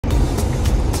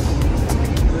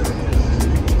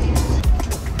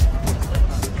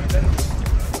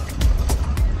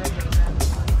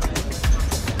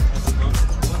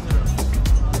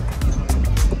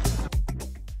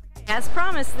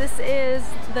promise, this is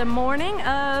the morning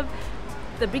of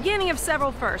the beginning of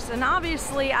several firsts, and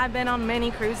obviously I've been on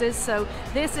many cruises, so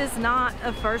this is not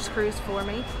a first cruise for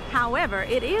me. However,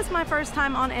 it is my first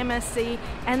time on MSC,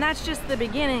 and that's just the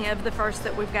beginning of the first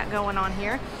that we've got going on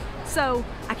here. So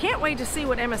I can't wait to see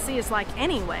what MSC is like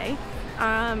anyway.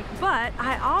 But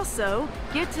I also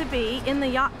get to be in the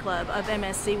yacht club of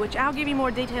MSC, which I'll give you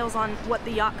more details on what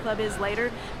the yacht club is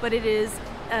later, but it is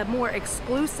a more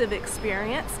exclusive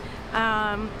experience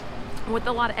with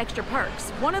a lot of extra perks.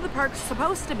 One of the perks is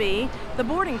supposed to be the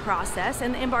boarding process,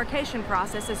 and the embarkation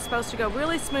process is supposed to go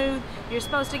really smooth. You're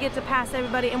supposed to get to pass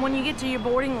everybody, and when you get to your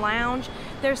boarding lounge,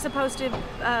 there's supposed to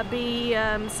be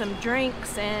some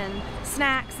drinks and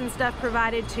snacks and stuff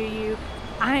provided to you.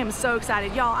 I am so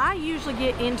excited, y'all. I usually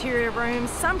get interior rooms.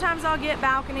 Sometimes I'll get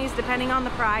balconies depending on the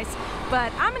price,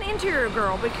 but I'm an interior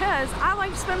girl because I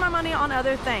like to spend my money on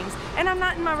other things, and I'm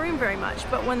not in my room very much.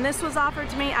 But when this was offered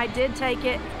to me, I did take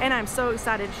it, and I'm so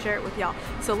excited to share it with y'all.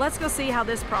 So let's go see how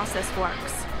this process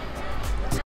works.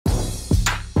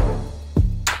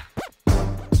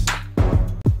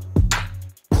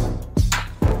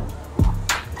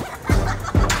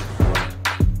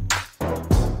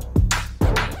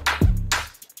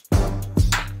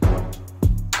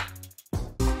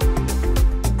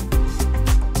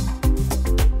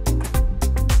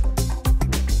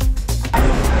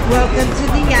 Welcome to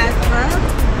the Yacht Club.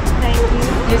 Thank you.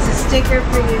 Here's a sticker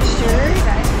for your shirt.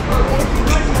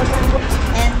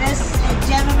 And this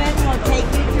gentleman will take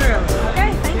you through.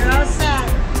 Okay, thank you. You're all set.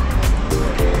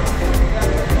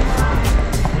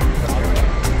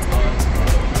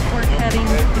 We're cutting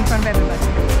in front of everybody.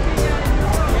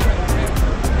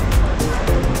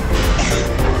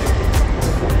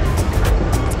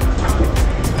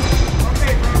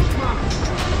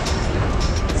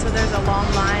 There's a long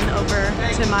line over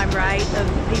to my right of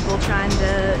people trying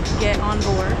to get on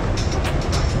board.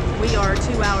 We are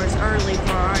 2 hours early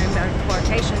for our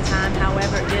embarkation time.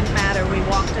 However, it didn't matter. We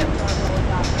walked up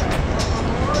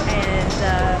and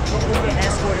we'll get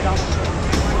escorted off.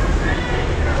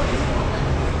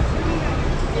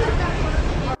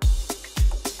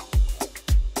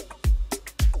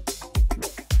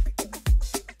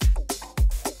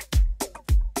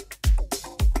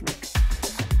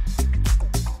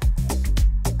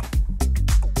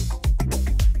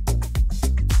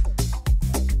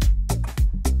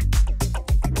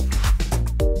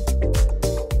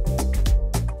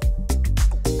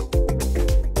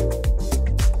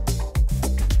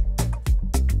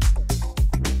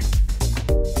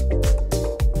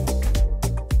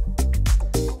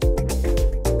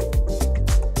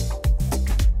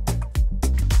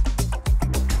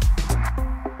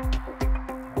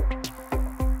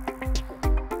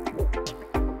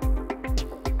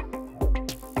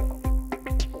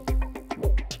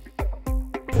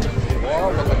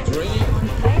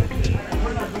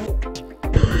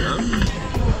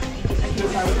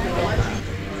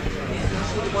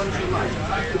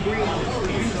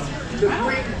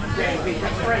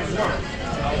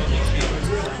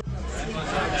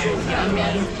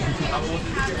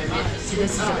 So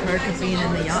this is a perk of being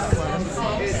in the yacht club.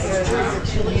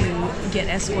 You get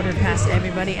escorted past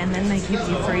everybody, and then they give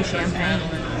you free champagne.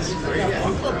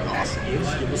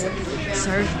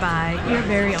 Served by your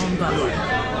very own butler.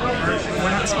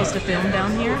 We're not supposed to film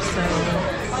down here, so...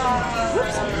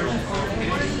 Whoops.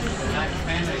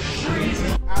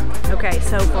 Okay,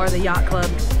 so far the yacht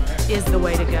club is the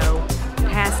way to go.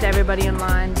 Passed everybody in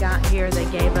line, got here, they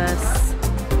gave us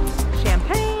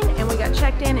champagne, and we got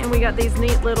checked in, and we got these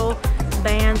neat little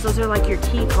bands. Those are like your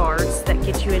key cards that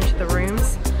get you into the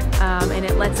rooms, and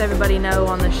it lets everybody know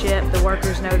on the ship, the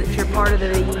workers know that you're part of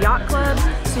the yacht club,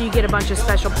 so you get a bunch of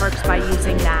special perks by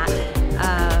using that.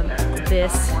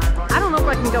 I don't know if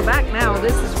I can go back now.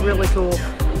 This is really cool.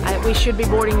 We should be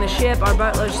boarding the ship. Our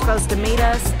butler is supposed to meet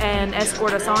us and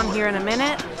escort us on here in a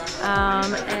minute,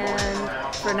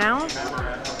 and for now,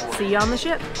 see you on the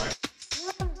ship.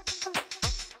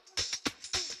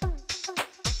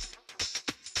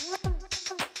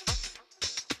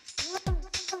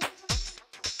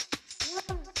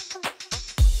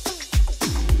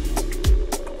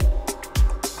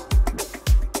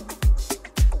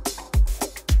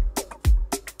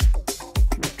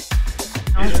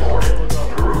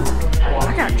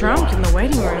 I got drunk in the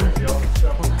waiting room.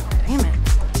 Damn it.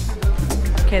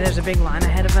 Okay, there's a big line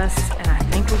ahead of us, and I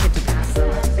think we get to pass them.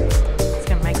 It's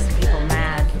gonna make some people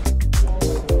mad.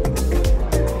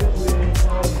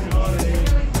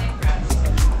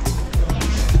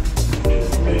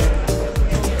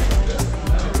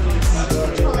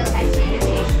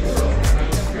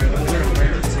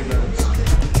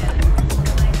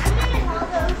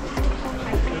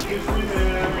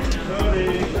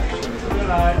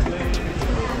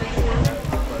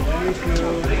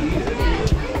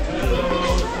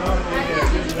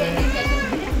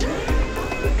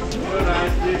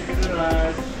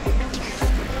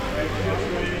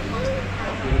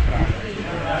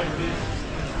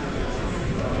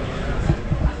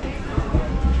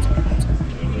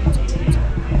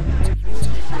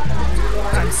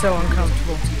 so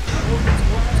uncomfortable.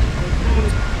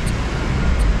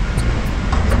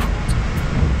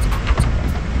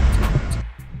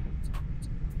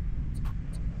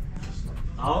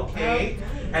 Okay,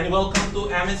 and welcome to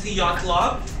MSC Yacht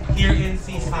Club here in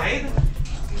Seaside.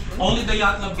 Only the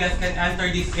Yacht Club guests can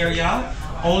enter this area.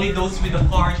 Only those with the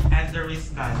card and the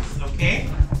wristbands, okay?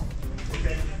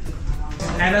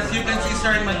 And as you can see,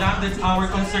 sir and madam, that's our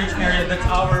concierge area, that's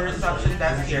our reception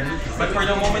desk here. But for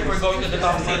the moment, we're going to the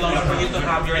top salon for you to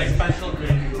have your special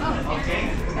drink, okay?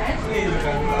 Okay.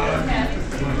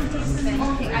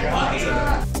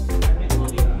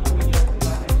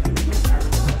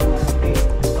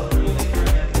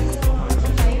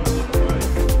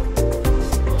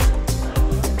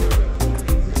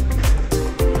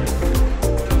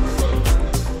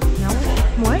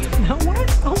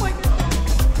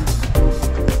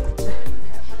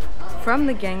 From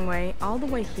the gangway all the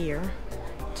way here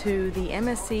to the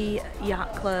MSC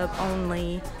Yacht Club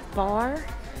only bar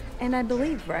and I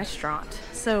believe restaurant.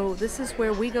 So this is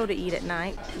where we go to eat at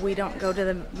night. We don't go to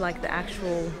the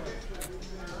actual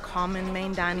common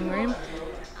main dining room.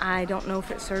 I don't know if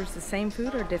it serves the same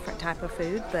food or different type of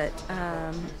food, but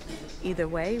either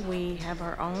way, we have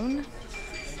our own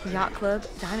Yacht Club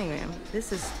dining room.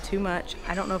 This is too much.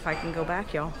 I don't know if I can go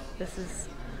back, y'all. This is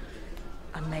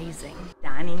amazing.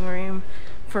 Dining room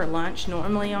for lunch.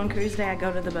 Normally on cruise day I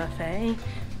go to the buffet,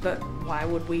 but why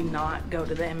would we not go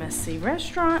to the MSC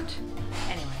restaurant?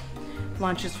 Anyway,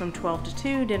 lunch is from 12 to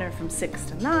 2, dinner from 6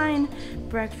 to 9,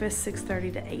 breakfast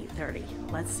 6:30 to 8:30.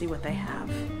 Let's see what they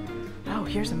have. Oh,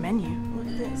 here's a menu. Look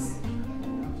at this.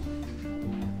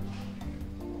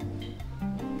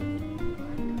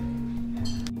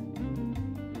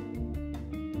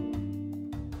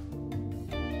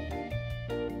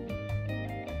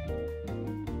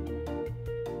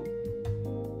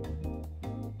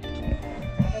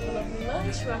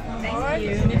 Thank you.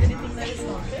 Anything that is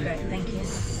not great, thank you.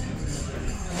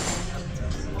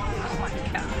 Oh my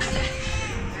God.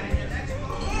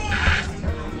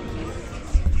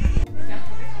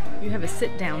 You have a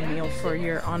sit-down meal for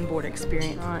your onboard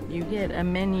experience. You get a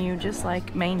menu just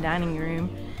like main dining room,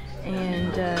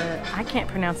 and I can't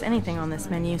pronounce anything on this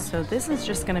menu, so this is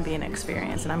just going to be an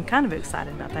experience, and I'm kind of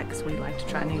excited about that because we like to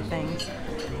try new things.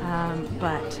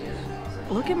 But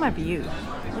look at my view.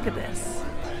 Look at this.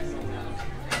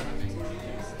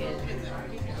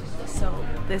 So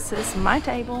this is my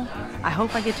table. I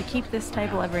hope I get to keep this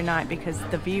table every night because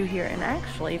the view here, and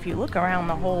actually if you look around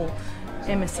the whole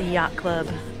MSC Yacht Club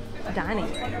dining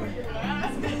room,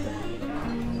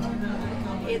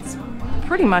 it's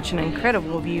pretty much an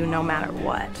incredible view no matter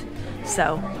what.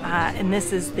 So, and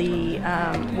this is the,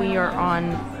 we are on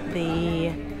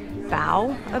the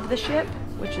bow of the ship,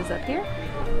 which is up here.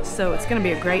 So it's gonna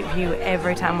be a great view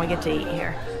every time we get to eat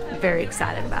here. Very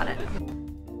excited about it.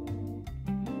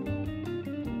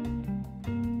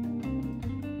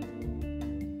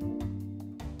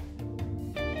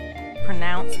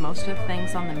 Pronounce most of the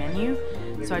things on the menu,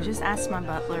 so I just asked my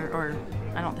butler, or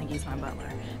I don't think he's my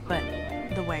butler, but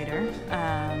the waiter,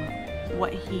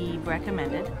 what he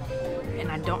recommended, and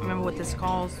I don't remember what this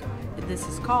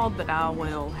is called, but I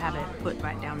will have it put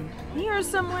right down here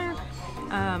somewhere.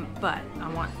 But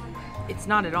it's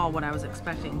not at all what I was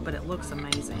expecting, but it looks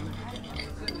amazing.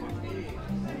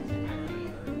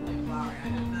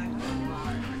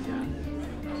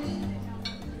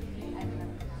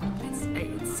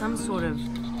 It's some sort of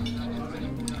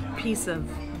piece of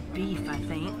beef, I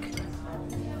think.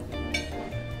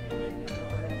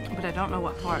 But I don't know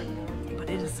what part. But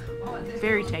it is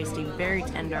very tasty, very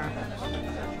tender,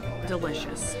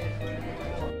 delicious.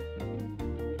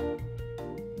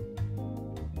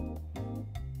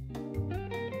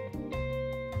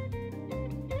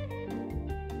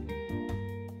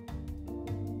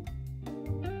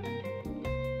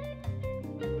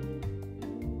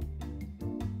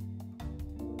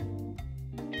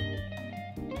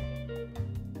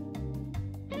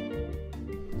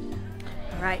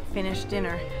 Right, finished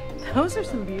dinner. Those are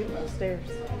some beautiful stairs.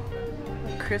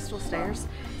 Crystal stairs.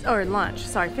 Or lunch,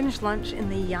 sorry, finished lunch in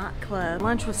the Yacht Club.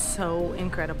 Lunch was so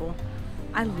incredible.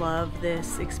 I love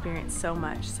this experience so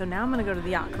much. So now I'm gonna go to the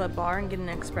Yacht Club bar and get an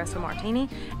espresso martini,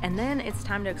 and then it's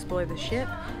time to explore the ship,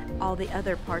 all the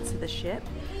other parts of the ship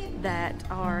that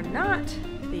are not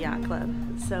the Yacht Club.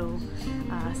 So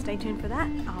stay tuned for that.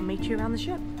 I'll meet you around the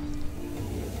ship.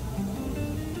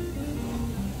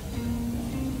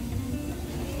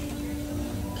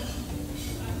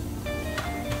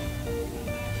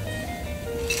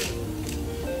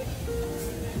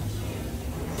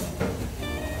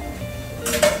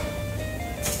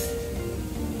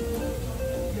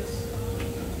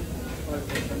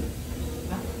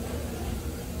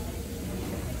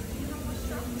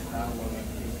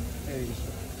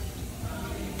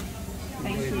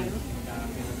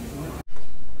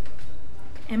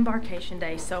 Embarkation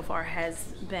Day so far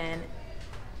has been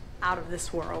out of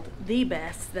this world, the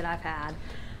best that I've had.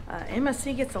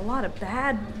 MSC gets a lot of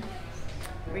bad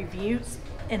reviews,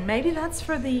 and maybe that's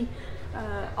for the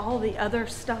all the other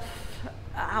stuff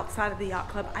outside of the yacht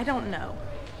club. I don't know,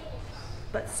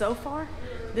 but so far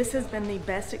this has been the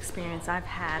best experience I've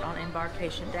had on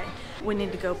Embarkation Day. We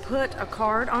need to go put a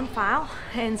card on file,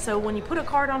 and so when you put a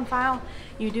card on file,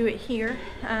 you do it here.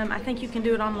 I think you can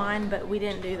do it online, but we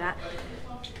didn't do that.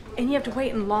 And you have to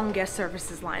wait in long guest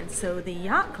services lines. So the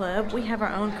yacht club, we have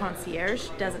our own concierge.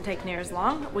 Doesn't take near as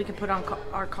long. We can put on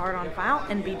our card on file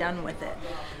and be done with it.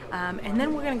 And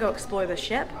then we're gonna go explore the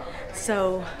ship.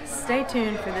 So stay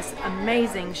tuned for this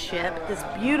amazing ship, this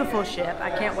beautiful ship. I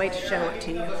can't wait to show it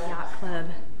to you. Yacht club.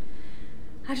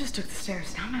 I just took the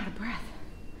stairs. Now I'm out of breath.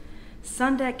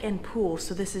 Sun deck and pool.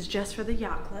 So this is just for the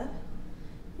yacht club.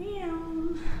 Yeah.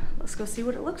 Let's go see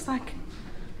what it looks like.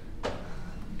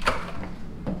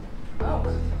 Oh,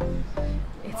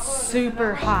 it's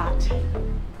super hot.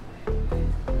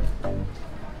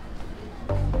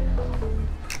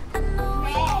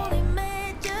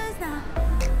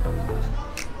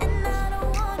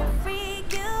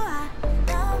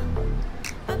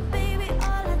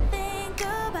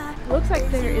 Looks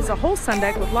like there is a whole sun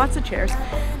deck with lots of chairs.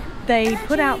 They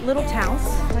put out little towels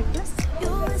like this,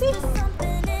 see,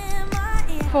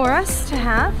 for us to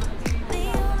have.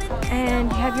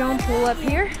 And you have your own pool up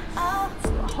here. It's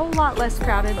a whole lot less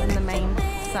crowded than the main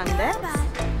sun decks.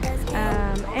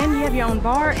 And you have your own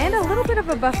bar and a little bit of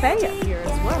a buffet up here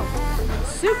as well.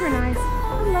 Super nice.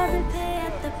 I love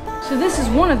it. So this is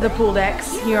one of the pool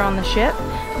decks here on the ship.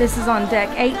 This is on deck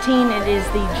 18. It is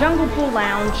the Jungle Pool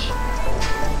Lounge.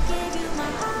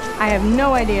 I have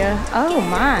no idea. Oh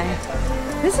my.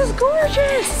 This is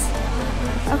gorgeous.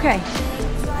 Okay.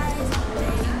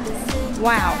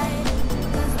 Wow.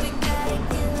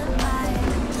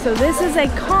 So this is a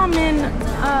common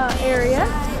area.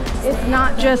 It's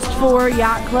not just for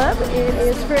yacht club, it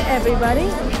is for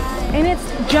everybody. And it's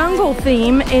jungle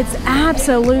theme. It's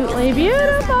absolutely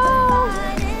beautiful.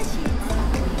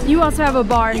 You also have a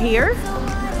bar here.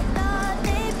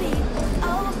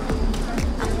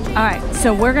 All right,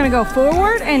 so we're gonna go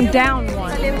forward and down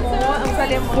one,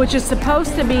 which is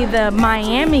supposed to be the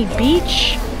Miami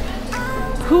Beach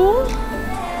pool.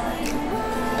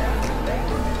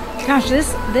 Gosh,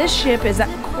 this ship is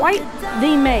quite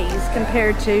the maze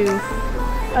compared to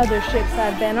other ships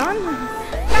I've been on.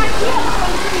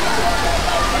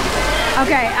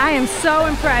 Okay, I am so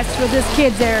impressed with this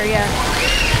kids area.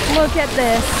 Look at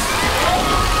this.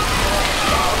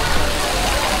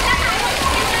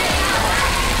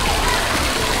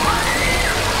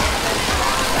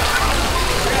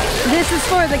 This is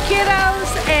for the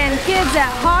kiddos and kids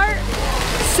at heart.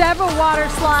 Several water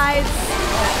slides.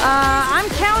 I'm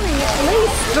counting at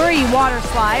least 3 water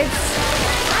slides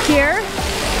here.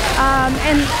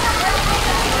 And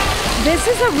this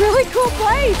is a really cool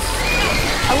place.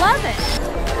 I love it.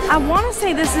 I want to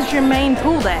say this is your main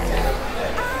pool deck.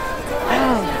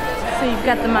 Oh, so you've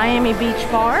got the Miami Beach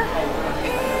bar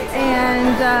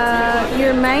and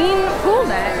your main pool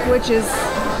deck, which is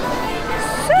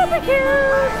super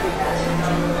cute.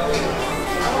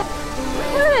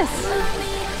 Look at this.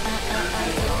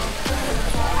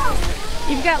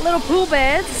 You've got little pool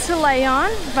beds to lay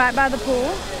on right by the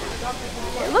pool.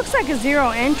 It looks like a zero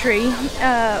entry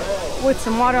with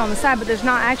some water on the side, but there's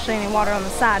not actually any water on the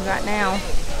side right now.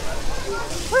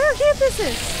 Look how cute this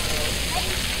is.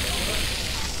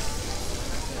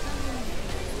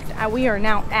 We are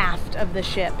now aft of the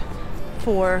ship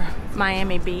for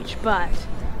Miami Beach, but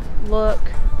look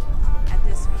at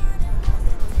this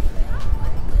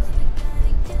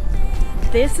view.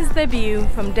 This is the view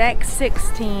from deck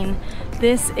 16.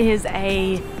 This is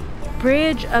a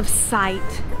bridge of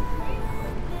sight.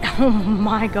 Oh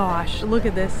my gosh, look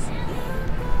at this.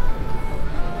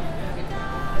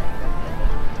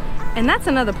 And that's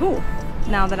another pool,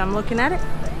 now that I'm looking at it.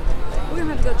 We're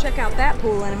gonna have to go check out that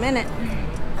pool in a minute.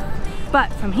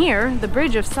 But from here, the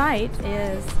bridge of sight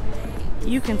is,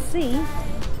 you can see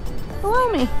below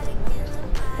me.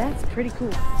 That's pretty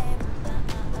cool.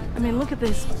 I mean, look at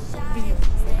this view.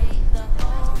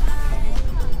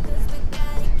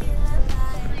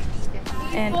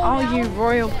 And all you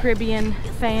Royal Caribbean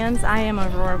fans, I am a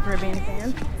Royal Caribbean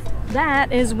fan.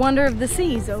 That is Wonder of the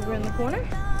Seas over in the corner.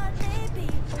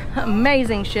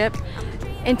 Amazing ship.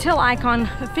 Until Icon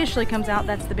officially comes out,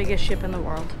 that's the biggest ship in the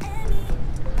world.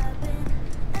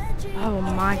 Oh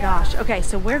my gosh. Okay,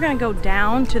 so we're gonna go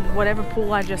down to whatever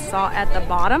pool I just saw at the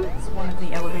bottom. It's one of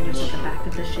the elevators at the back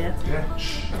of the ship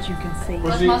that you can see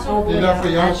as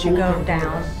you go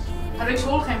down.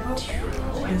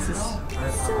 This is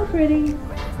So pretty.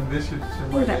 And this should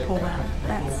Look at that pull out.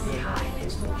 That's high.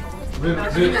 This.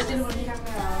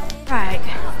 Right,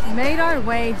 made our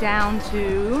way down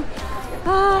to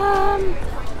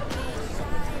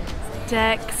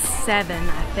deck 7,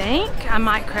 I think. I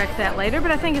might correct that later,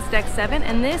 but I think it's deck 7.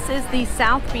 And this is the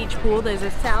South Beach pool. There's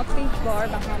a South Beach bar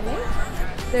behind me.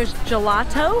 There's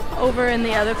gelato over in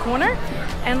the other corner.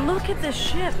 And look at this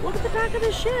ship. Look at the back of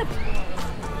the ship.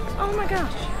 Oh my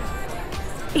gosh.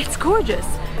 It's gorgeous.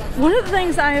 One of the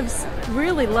things I have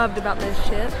really loved about this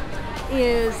ship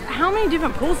is how many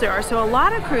different pools there are. So a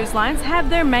lot of cruise lines have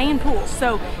their main pools.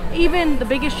 So even the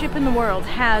biggest ship in the world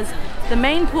has the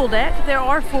main pool deck. There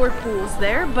are 4 pools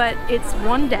there, but it's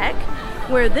one deck,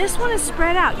 where this one is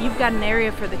spread out. You've got an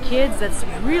area for the kids that's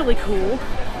really cool.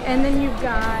 And then you've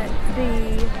got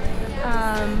the,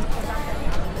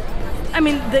 I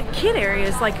mean, the kid area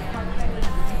is like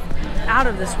out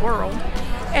of this world.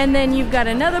 And then you've got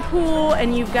another pool,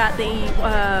 and you've got the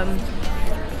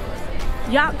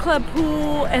yacht club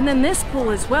pool, and then this pool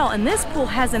as well. And this pool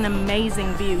has an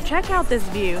amazing view. Check out this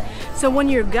view. So when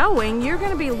you're going, you're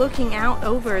going to be looking out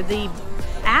over the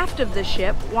aft of the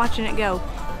ship, watching it go.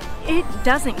 It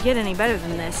doesn't get any better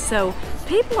than this. So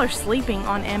people are sleeping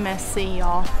on MSC,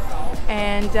 y'all.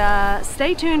 And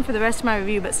stay tuned for the rest of my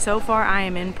review, but so far I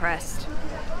am impressed.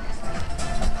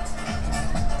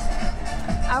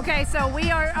 Okay, so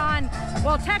we are on,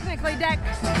 well, technically deck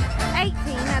 18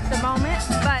 at the moment,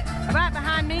 but right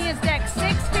behind me is deck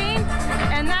 16,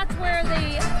 and that's where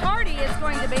the party is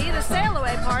going to be, the sail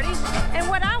away party. And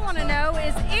what I want to know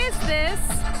is this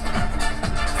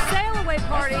sail away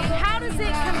party, how does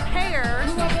it compare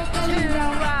to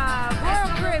Royal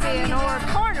Caribbean or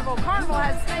Carnival? Carnival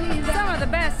has some of the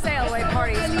best sail away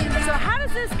parties. So how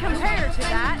does this compare to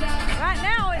that? Right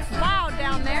now it's loud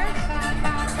down there.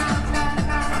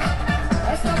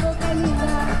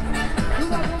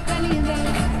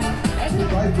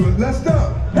 Right foot, let's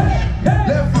stop.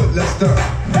 Left foot, let's stop.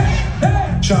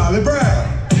 Charlie Brown.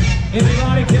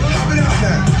 Everybody, give Pop it out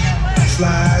now.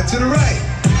 Slide to the right.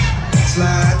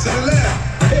 Slide to the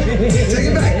left. Take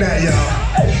it back now, y'all.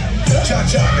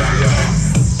 Cha-cha now,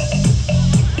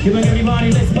 y'all. Come on,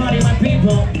 everybody, let's party, my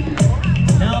people.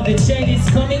 Now the chain is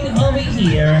coming over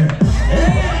here.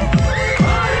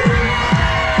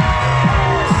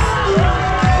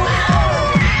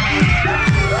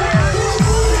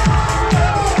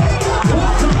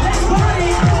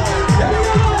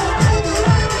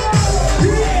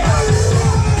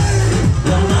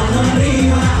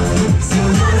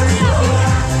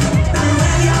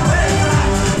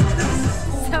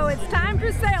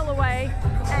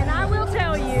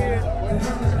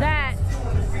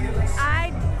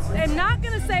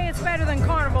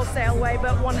 Sail away,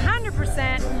 but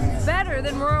 100% better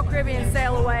than Royal Caribbean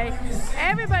sail away.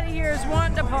 Everybody here is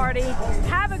wanting to party,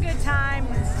 have a good time.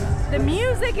 The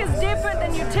music is different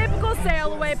than your typical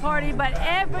sail away party, but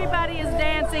everybody is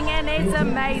dancing and it's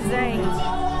amazing.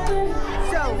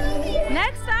 So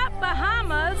next up,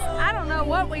 Bahamas. I don't know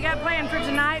what we got planned for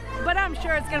tonight, but I'm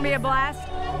sure it's gonna be a blast.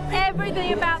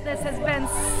 Everything about this has been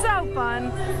so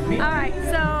fun. All right,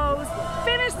 so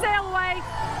finish sail away.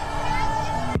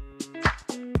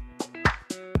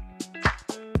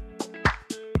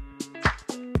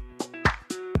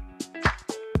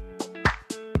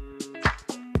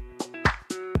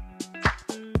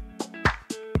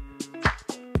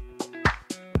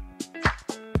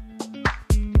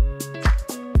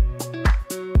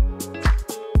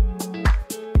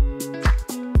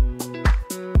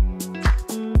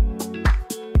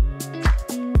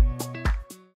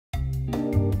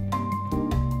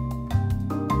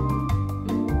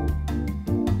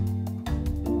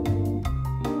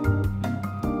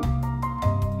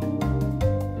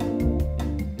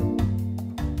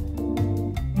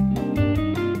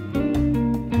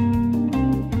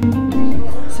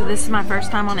 This is my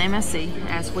first time on MSC,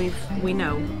 as we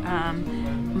know.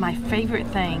 My favorite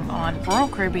thing on Royal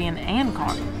Caribbean and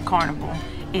Carnival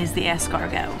is the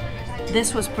escargot.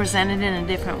 This was presented in a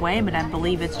different way, but I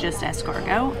believe it's just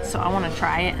escargot, so I want to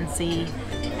try it and see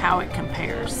how it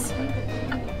compares.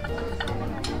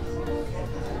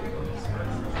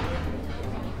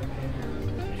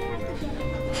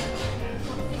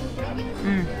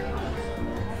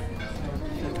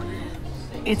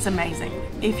 It's amazing.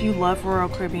 If you love Royal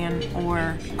Caribbean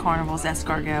or Carnival's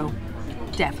escargot,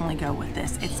 definitely go with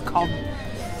this. It's called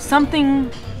something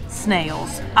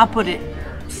snails. I'll put it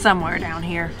somewhere down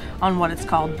here on what it's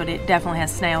called, but it definitely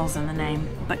has snails in the name.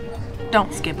 But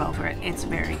don't skip over it. It's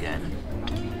very good.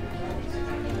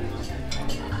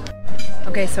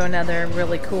 Okay, so another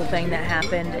really cool thing that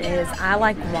happened is I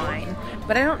like wine,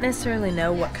 but I don't necessarily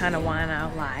know what kind of wine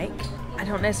I like. I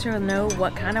don't necessarily know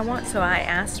what kind I want, so I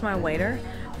asked my waiter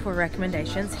for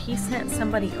recommendations. He sent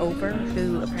somebody over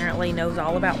who apparently knows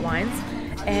all about wines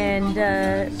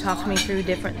and talked me through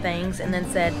different things, and then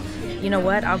said, you know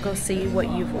what, I'll go see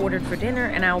what you've ordered for dinner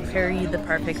and I'll pair you the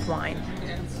perfect wine.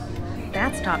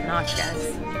 That's top notch,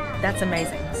 guys. That's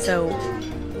amazing. So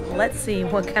let's see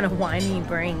what kind of wine he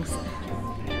brings.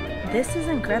 This is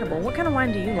incredible. What kind of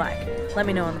wine do you like? Let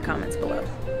me know in the comments below.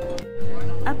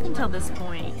 Up until this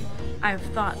point, I've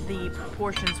thought the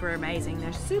proportions were amazing.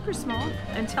 They're super small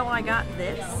until I got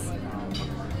this.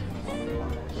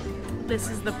 This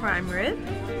is the prime rib,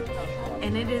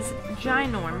 and it is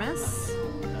ginormous.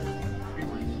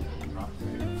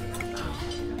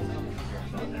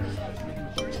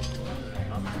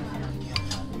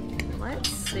 Let's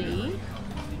see.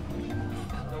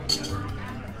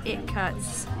 It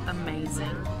cuts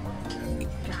amazing.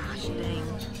 Gosh dang.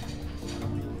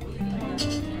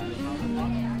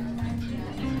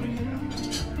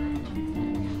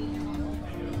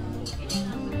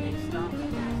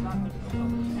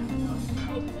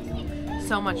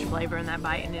 So much flavor in that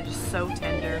bite, and it is so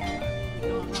tender.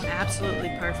 Absolutely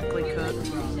perfectly cooked.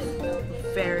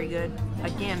 Very good.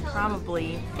 Again,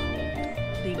 probably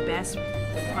the best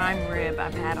prime rib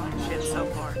I've had on the ship so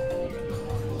far.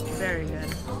 Very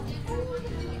good.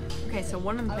 Okay, so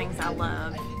one of the things I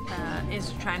love is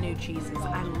to try new cheeses.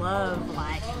 I love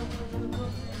like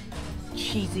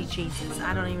cheesy cheeses.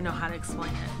 I don't even know how to explain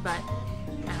it, but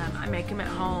I make them at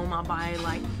home. I'll buy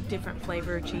like different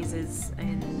flavor cheeses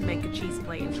and make a cheese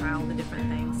plate and try all the different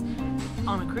things.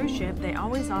 On a cruise ship, they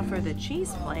always offer the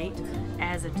cheese plate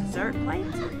as a dessert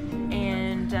plate,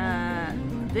 and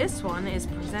this one is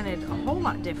presented a whole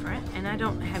lot different, and I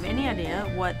don't have any idea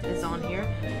what is on here.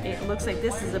 It looks like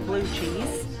this is a blue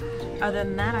cheese. Other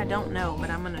than that, I don't know, but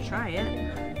I'm gonna try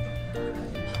it.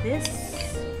 This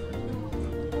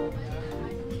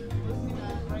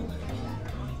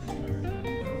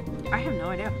I have no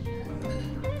idea.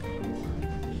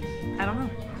 I don't know,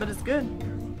 but it's good.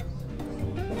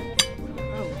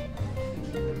 Oh,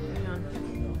 hang on.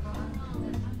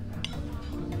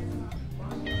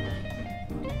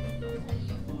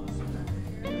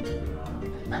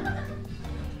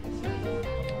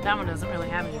 That one doesn't really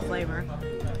have any flavor.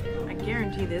 I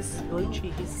guarantee this is blue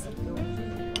cheese.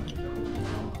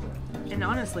 And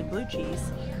honestly, blue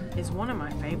cheese is one of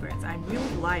my favorites. I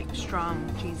really like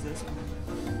strong cheeses.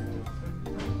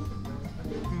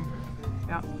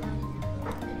 Yep.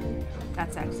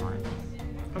 That's excellent.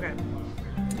 Okay.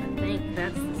 I think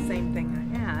that's the same thing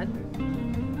I had.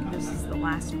 This is the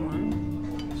last one.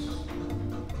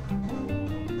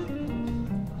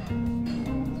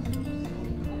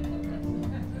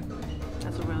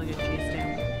 That's a really good cheese too.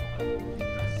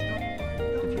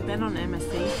 If you've been on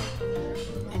MSC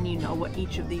and you know what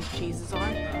each of these cheeses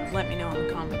are, let me know in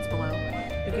the comments below.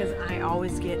 Because I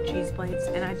always get cheese plates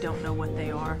and I don't know what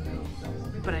they are,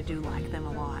 but I do like them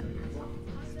a lot.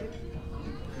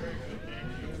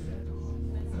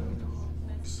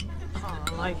 Oh,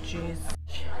 I like cheese.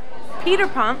 Peter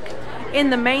Punk in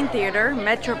the main theater,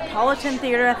 Metropolitan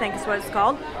Theater, I think is what it's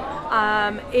called.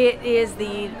 It is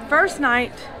the first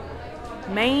night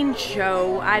main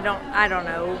show. I don't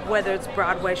know whether it's a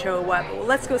Broadway show or what, but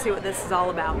let's go see what this is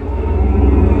all about.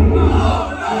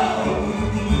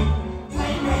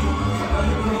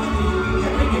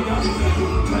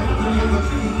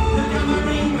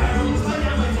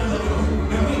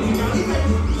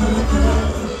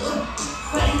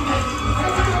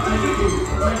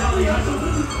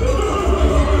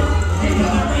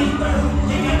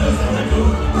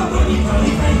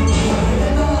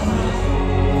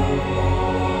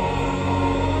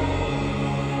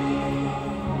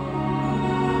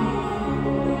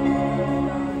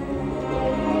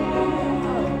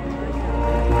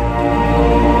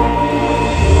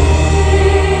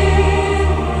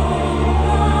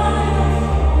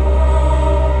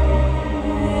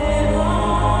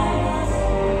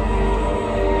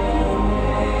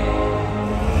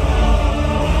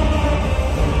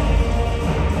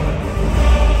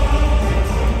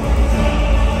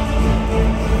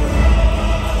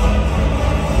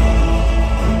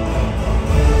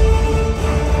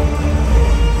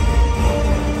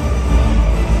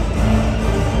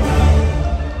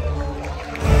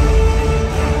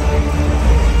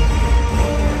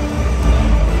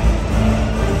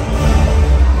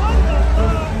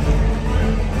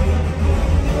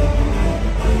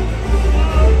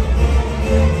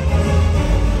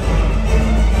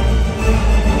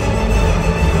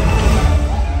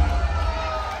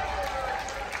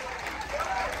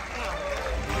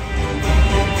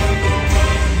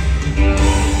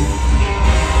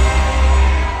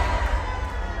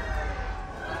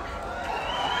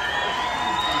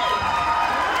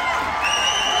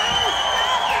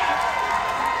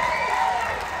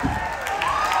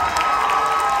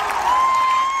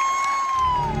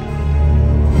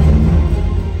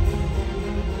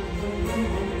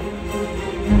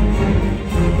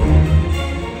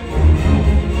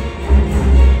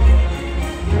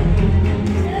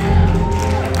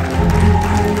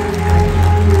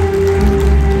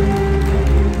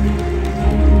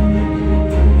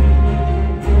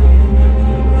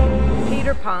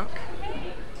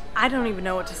 don't even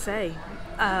know what to say.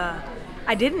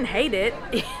 I didn't hate it.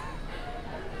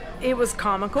 It was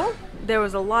comical. There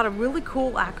was a lot of really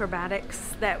cool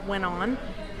acrobatics that went on,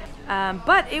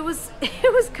 but it was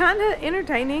kind of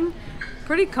entertaining,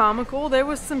 pretty comical. There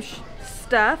was some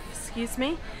stuff, excuse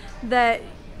me, that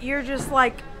you're just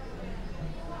like,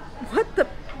 what the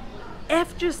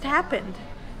F just happened?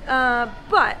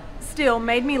 But still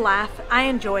made me laugh. I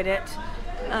enjoyed it.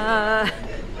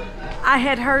 I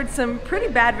had heard some pretty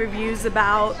bad reviews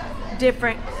about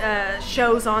different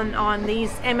shows on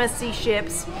these MSC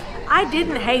ships. I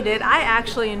didn't hate it. I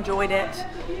actually enjoyed it.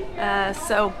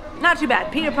 So not too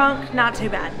bad. Peter Punk, not too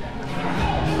bad.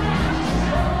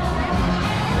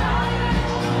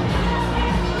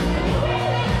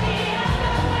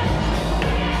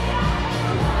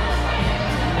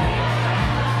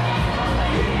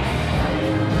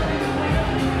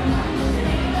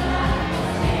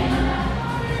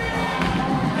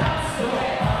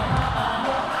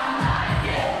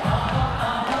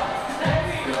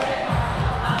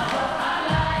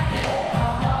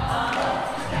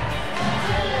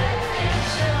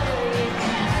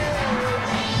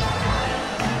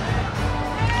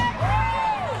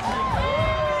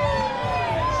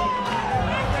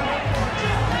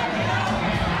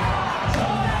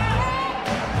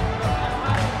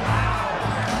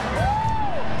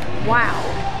 Wow,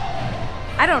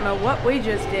 I don't know what we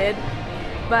just did,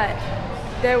 but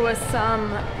there was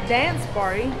some dance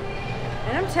party,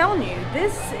 and I'm telling you,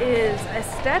 this is a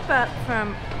step up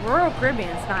from Royal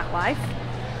Caribbean's nightlife.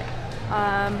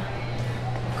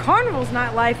 Carnival's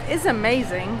nightlife is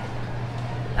amazing.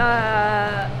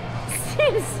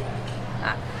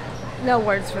 No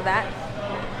words for that.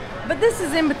 But this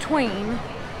is in between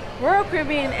Royal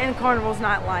Caribbean and Carnival's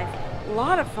nightlife. A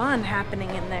lot of fun happening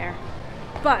in there.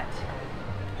 But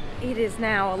it is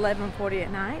now 11:40 at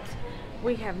night.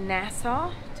 We have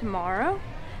Nassau tomorrow,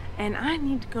 and I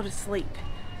need to go to sleep.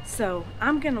 So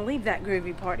I'm gonna leave that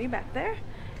groovy party back there,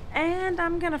 and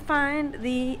I'm gonna find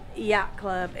the yacht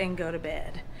club and go to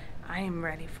bed. I am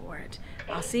ready for it.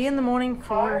 I'll see you in the morning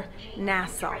for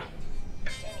Nassau.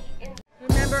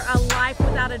 Remember, a life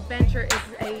without adventure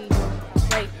is a,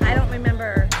 wait, I don't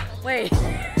remember, wait.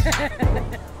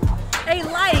 A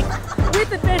life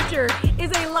with adventure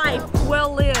is a life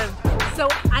well lived. So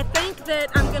I think that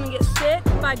I'm gonna get sick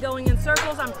by going in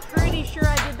circles. I'm pretty sure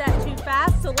I did that too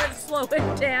fast, so let's slow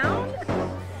it down.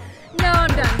 No, I'm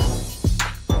done.